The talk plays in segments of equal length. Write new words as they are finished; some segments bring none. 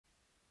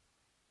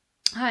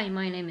Hi,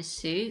 my name is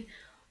Sue.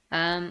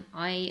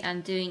 I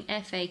am doing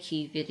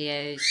FAQ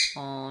videos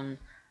on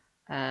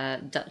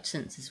Dutch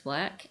census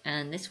work,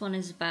 and this one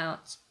is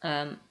about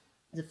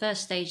the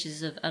first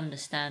stages of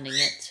understanding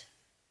it,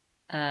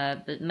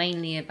 but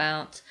mainly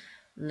about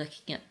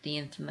looking at the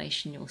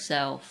information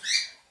yourself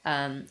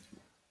um,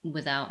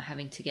 without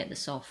having to get the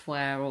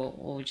software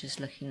or just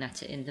looking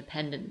at it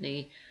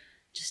independently,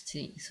 just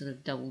to sort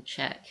of double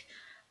check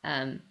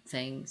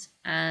things.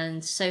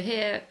 And so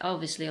here,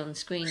 obviously, on the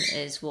screen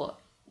is what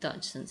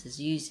Dutch Sense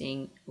is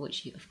using,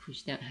 which you, of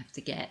course, you don't have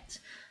to get.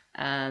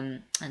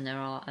 And there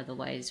are other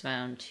ways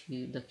around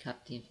to look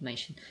up the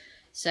information.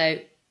 So,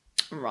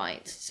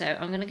 right, so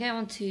I'm going to go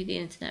onto the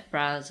internet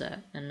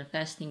browser, and the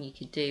first thing you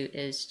could do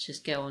is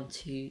just go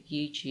onto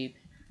YouTube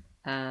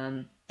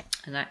and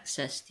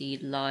access the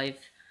live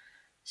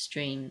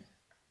stream.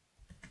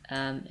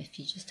 If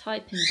you just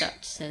type in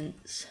Dutch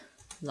Sense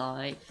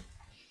Live,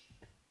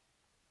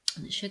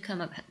 and it should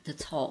come up at the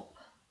top,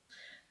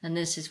 and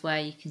this is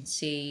where you can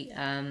see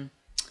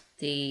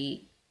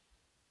the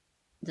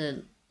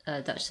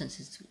Dutch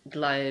Census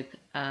Globe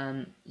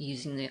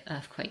using the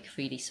Earthquake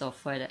 3D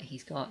software that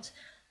he's got.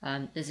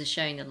 This is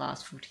showing the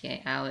last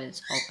 48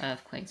 hours of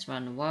earthquakes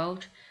around the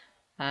world,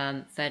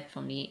 fed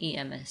from the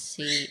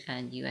EMSC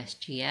and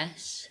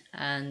USGS,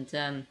 and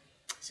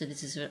so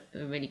this is a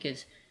really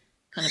good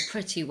kind of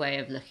pretty way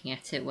of looking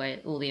at it, where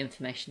all the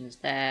information is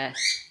there,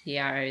 the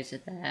arrows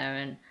are there,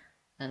 and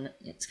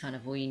it's kind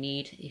of all you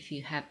need if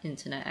you have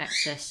internet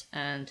access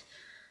and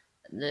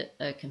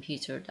a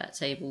computer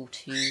that's able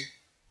to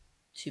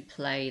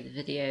play the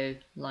video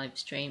live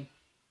stream.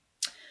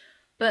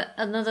 But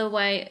another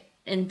way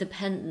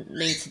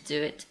independently to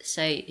do it,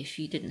 say if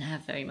you didn't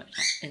have very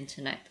much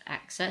internet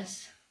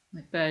access,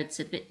 my bird's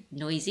a bit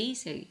noisy,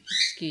 so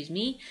excuse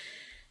me,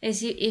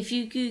 is if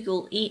you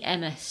Google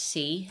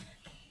EMSC,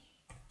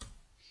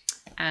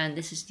 and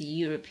this is the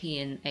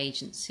European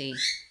agency.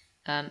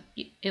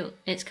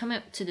 It's come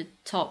up to the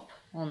top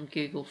on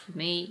Google for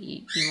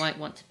me. You might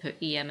want to put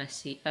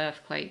EMSC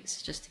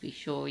earthquakes just to be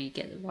sure you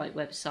get the right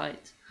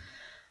website.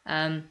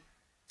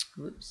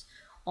 Whoops.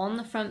 On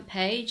the front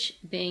page,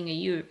 being a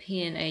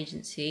European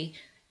agency,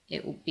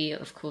 it will be,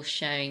 of course,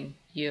 showing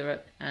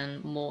Europe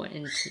and more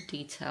into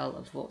detail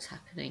of what's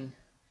happening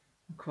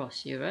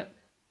across Europe.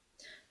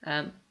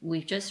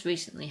 We've just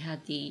recently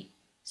had the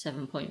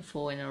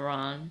 7.4 in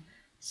Iran,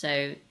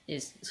 so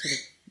is sort of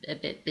a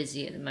bit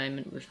busy at the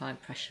moment with high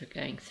pressure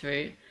going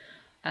through.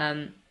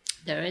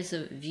 There is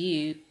a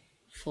view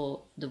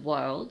for the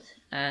world,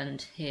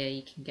 and here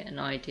you can get an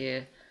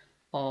idea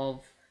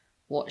of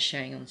what's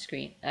showing on the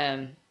screen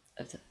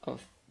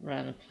of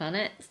around the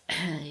planet.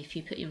 If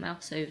you put your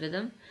mouse over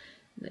them,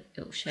 it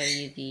will show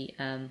you the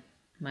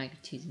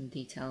magnitudes and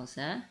details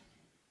there.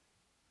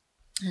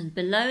 And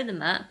below the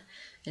map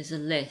is a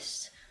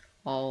list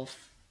of,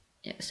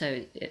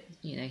 so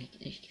you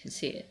can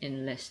see it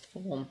in list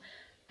form.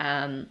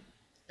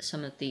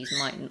 Some of these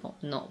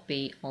might not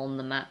be on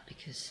the map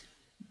because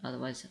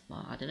otherwise,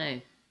 well, I don't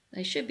know,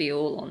 they should be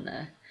all on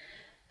there.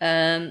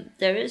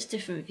 There is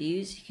different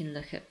views. You can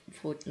look at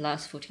for the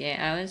last 48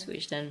 hours,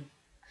 which then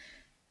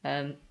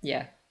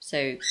yeah,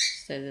 so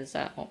there's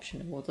that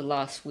option, or the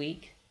last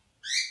week.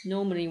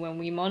 Normally when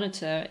we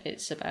monitor,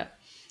 it's about,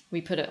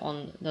 we put it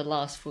on the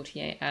last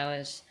 48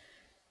 hours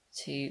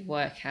to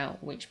work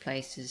out which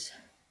places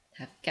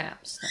have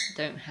gaps that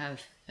don't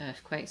have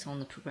earthquakes on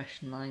the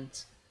progression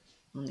lines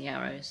on the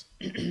arrows.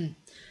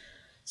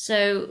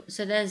 So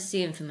there's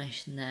the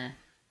information there.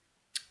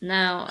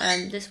 Now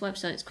this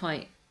website is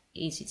quite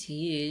easy to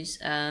use.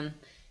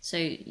 So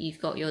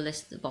you've got your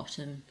list at the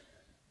bottom.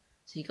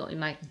 So you've got your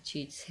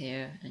magnitudes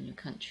here and your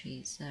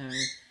countries there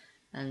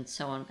and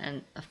so on.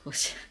 And of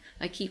course,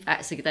 I keep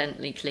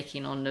accidentally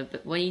clicking on them,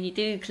 but when you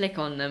do click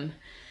on them,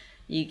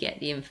 you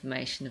get the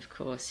information, of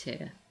course,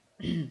 here.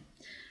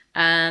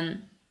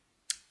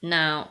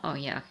 Now, oh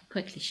yeah, I can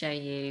quickly show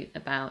you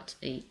about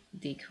the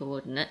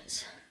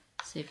coordinates.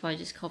 So if I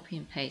just copy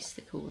and paste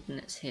the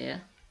coordinates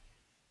here,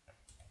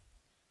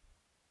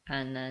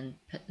 and then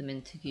put them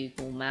into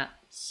Google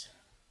Maps.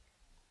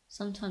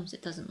 Sometimes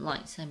it doesn't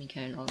like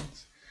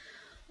semicolons.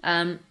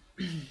 Right,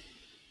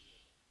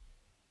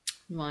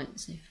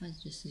 so if I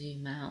just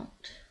zoom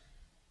out,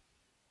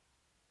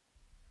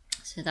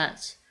 so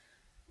that's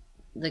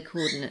the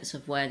coordinates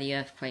of where the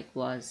earthquake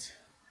was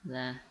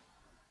there.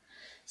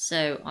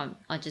 So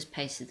I just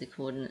pasted the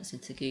coordinates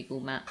into Google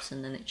Maps,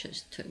 and then it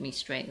just took me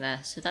straight there.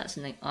 So that's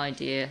an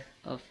idea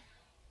of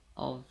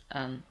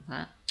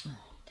that. Oh,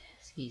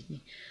 excuse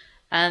me.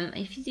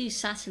 If you do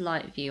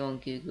satellite view on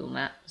Google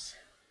Maps,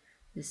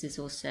 this is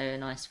also a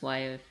nice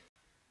way of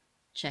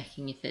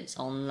checking if it's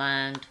on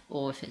land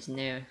or if it's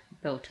near a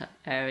built up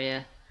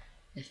area,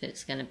 if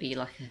it's going to be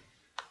like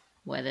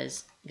where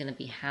there's going to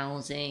be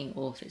housing,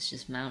 or if it's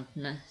just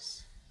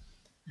mountainous.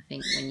 I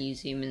think when you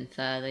zoom in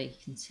further, you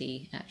can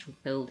see actual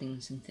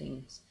buildings and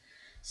things.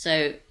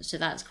 So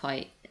that's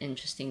quite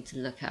interesting to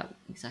look at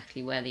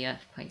exactly where the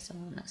earthquakes are,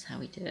 and that's how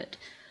we do it.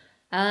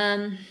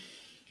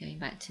 Going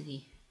back to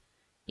the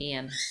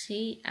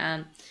EMC,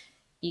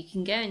 you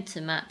can go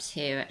into maps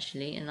here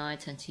actually, and I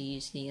tend to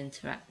use the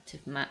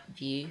interactive map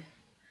view,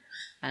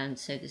 and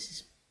so this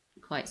is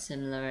quite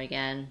similar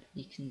again.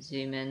 You can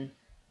zoom in,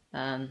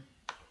 and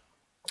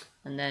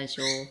there's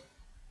your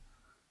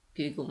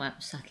Google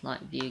Maps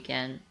satellite view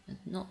again. I'm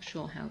not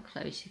sure how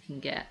close you can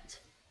get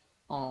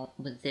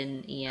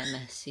within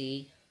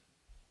EMSC.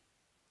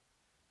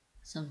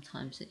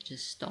 Sometimes it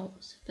just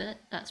stops, but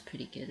that's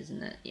pretty good,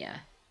 isn't it? Yeah.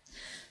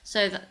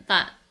 So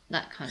that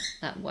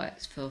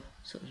works for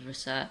sort of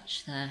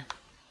research there.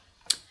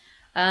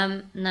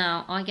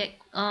 Now I get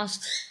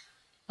asked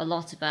a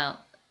lot about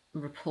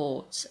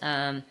reports.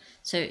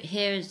 So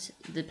here's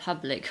the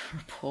public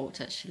report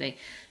actually.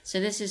 So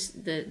this is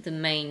the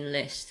main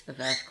list of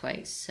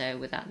earthquakes. So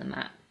without the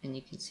map, and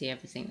you can see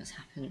everything that's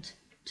happened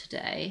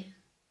today.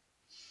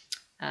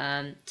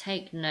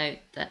 Take note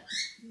that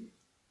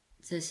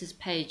this is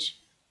page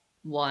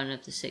 1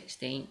 of the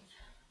 16th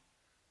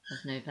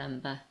of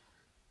November,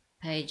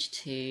 page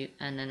 2,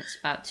 and then it's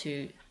about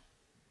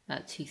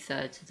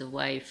 2/3 of the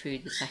way through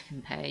the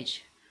second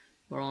page.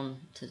 We're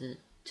on to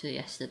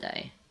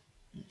yesterday.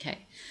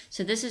 Okay,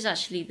 so this is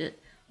actually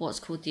what's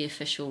called the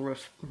official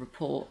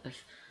report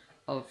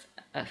of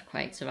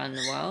earthquakes around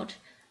the world.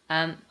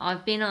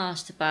 I've been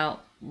asked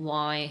about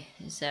why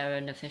is there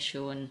an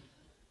official and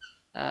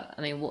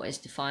what is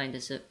defined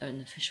as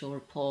an official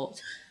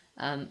report,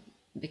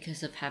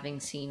 because of having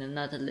seen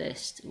another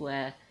list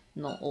where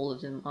not all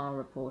of them are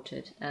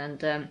reported,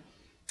 and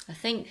I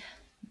think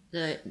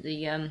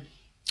the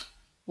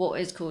what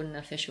is called an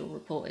official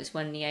report is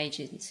when the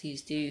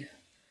agencies do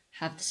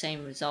have the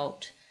same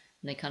result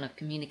and they kind of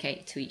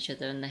communicate to each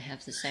other and they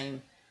have the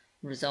same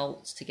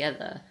results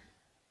together,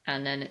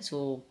 and then it's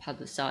all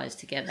publicized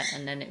together,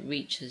 and then it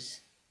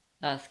reaches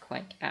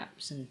earthquake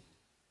apps and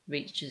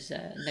reaches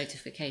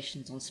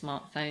notifications on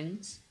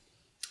smartphones,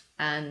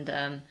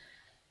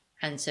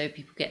 and so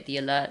people get the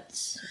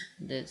alerts,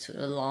 the sort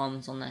of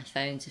alarms on their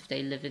phones if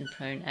they live in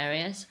prone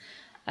areas.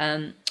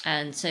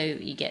 And so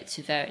you get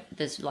to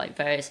there's like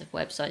various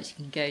websites you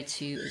can go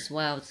to as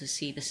well to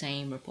see the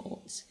same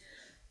reports.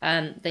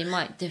 They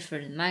might differ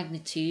in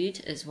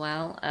magnitude as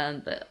well,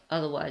 but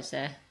otherwise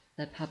they're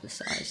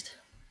publicized.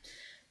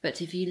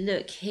 But if you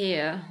look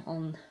here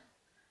on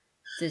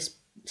this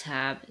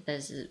tab,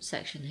 there's a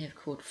section here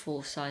called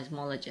for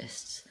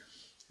seismologists,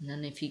 and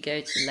then if you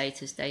go to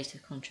latest data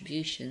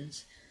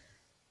contributions,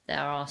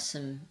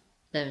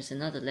 there's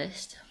another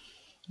list.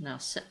 Now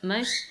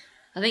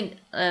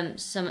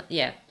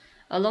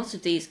a lot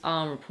of these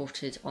are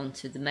reported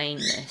onto the main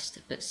list,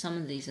 but some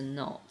of these are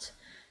not.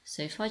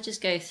 So if I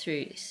just go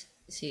through this,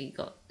 so you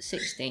got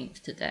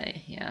 16th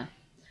today, yeah.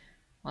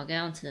 I'll go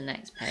on to the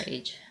next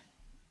page.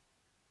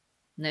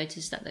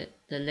 Notice that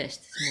the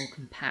list is more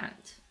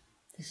compact.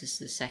 This is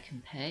the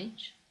second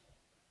page.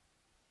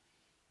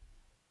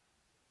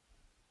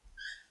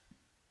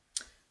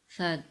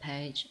 Third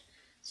page.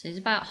 So it's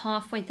about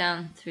halfway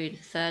down through the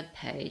third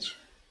page,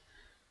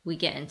 we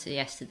get into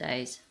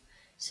yesterday's.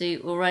 So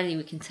already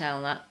we can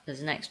tell that there's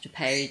an extra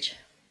page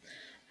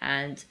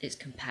and it's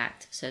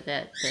compact, so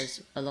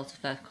there's a lot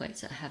of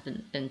earthquakes that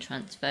haven't been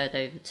transferred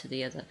over to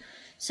the other.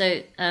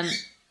 So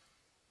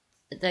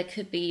there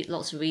could be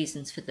lots of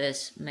reasons for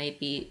this.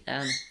 Maybe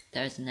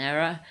there's an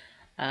error,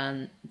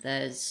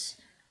 there's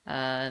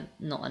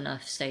not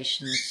enough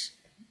stations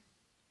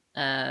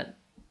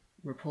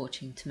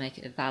reporting to make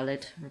it a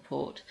valid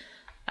report.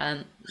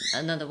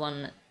 Another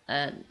one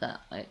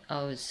that I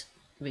was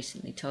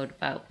recently told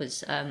about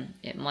was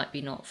it might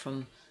be not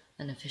from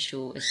an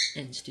official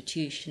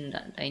institution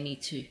that they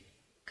need to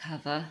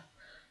cover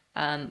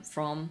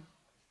from,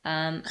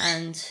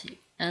 and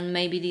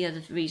maybe the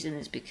other reason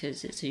is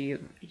because it's a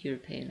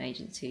European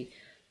agency,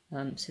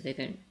 so they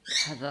don't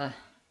cover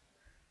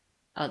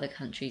other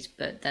countries.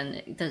 But then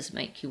it does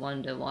make you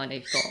wonder why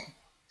they've got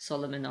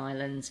Solomon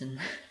Islands and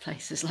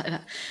places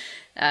like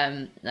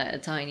that are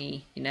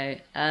tiny,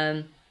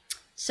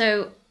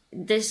 so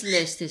this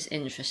list is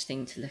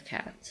interesting to look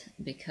at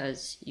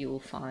because you'll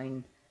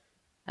find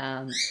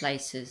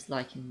places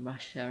like in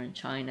Russia and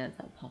China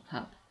that pop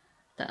up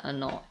that are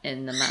not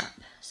in the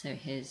map. So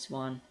here's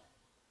one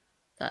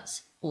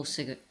that's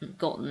also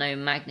got no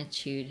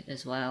magnitude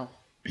as well.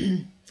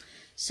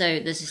 So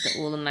this is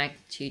all the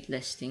magnitude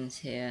listings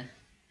here.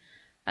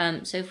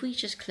 So if we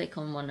just click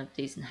on one of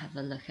these and have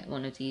a look at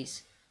one of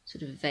these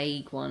sort of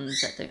vague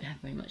ones that don't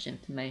have very much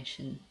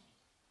information.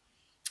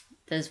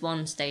 There's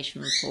one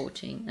station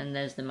reporting and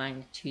there's the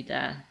magnitude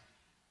there.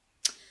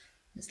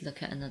 Let's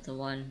look at another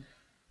one.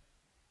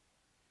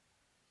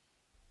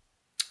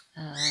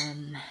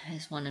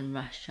 There's one in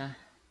Russia.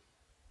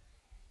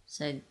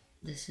 So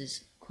this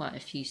is quite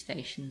a few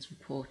stations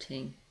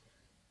reporting,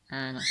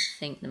 and I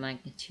think the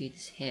magnitude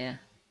is here.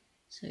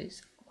 So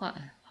it's quite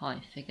a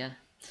high figure.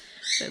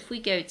 But if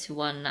we go to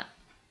one that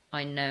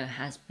I know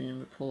has been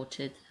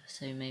reported,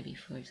 so maybe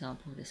for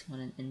example this one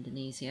in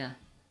Indonesia.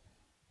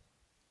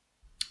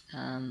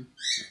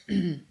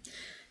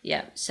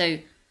 Yeah, so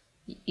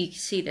you can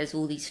see there's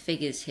all these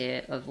figures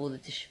here of all the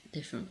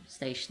different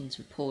stations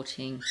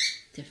reporting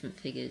different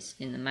figures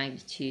in the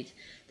magnitude.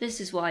 This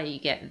is why you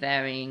get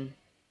varying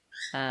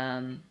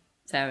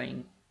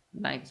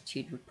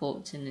magnitude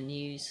reports in the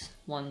news.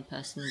 One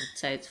person would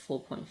say it's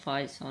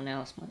 4.5, someone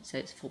else might say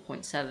it's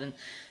 4.7,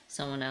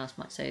 someone else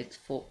might say it's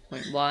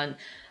 4.1.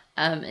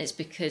 It's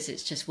because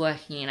it's just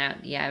working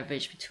out the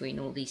average between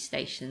all these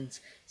stations.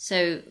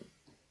 So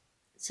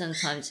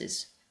sometimes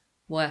it's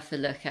worth a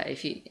look at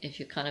if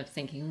you're kind of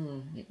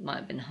thinking it might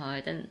have been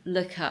higher, then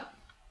look up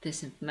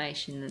this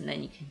information and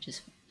then you can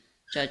just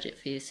judge it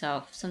for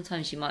yourself.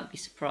 Sometimes you might be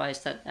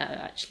surprised that there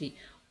are actually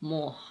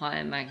more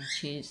higher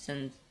magnitudes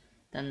than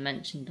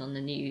mentioned on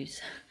the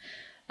news.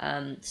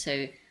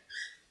 So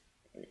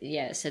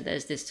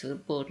there's this sort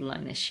of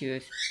borderline issue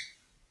of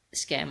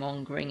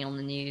scaremongering on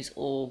the news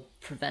or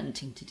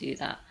preventing to do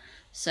that.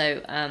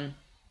 So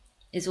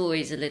it's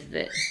always a little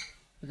bit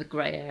of a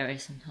grey area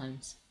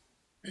sometimes.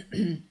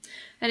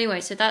 Anyway,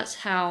 so that's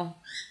how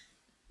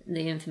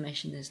the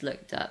information is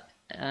looked up,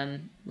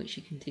 which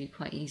you can do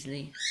quite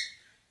easily,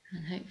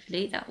 and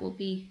hopefully that will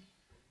be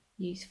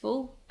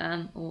useful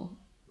or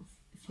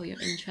for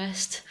your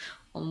interest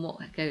on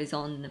what goes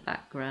on in the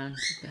background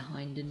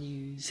behind the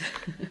news.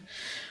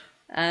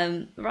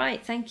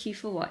 Right, thank you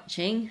for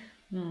watching.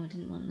 No, I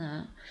didn't want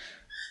that.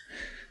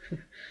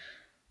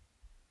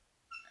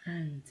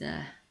 And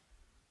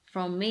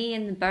from me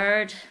and the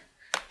bird,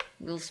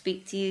 we'll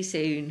speak to you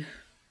soon.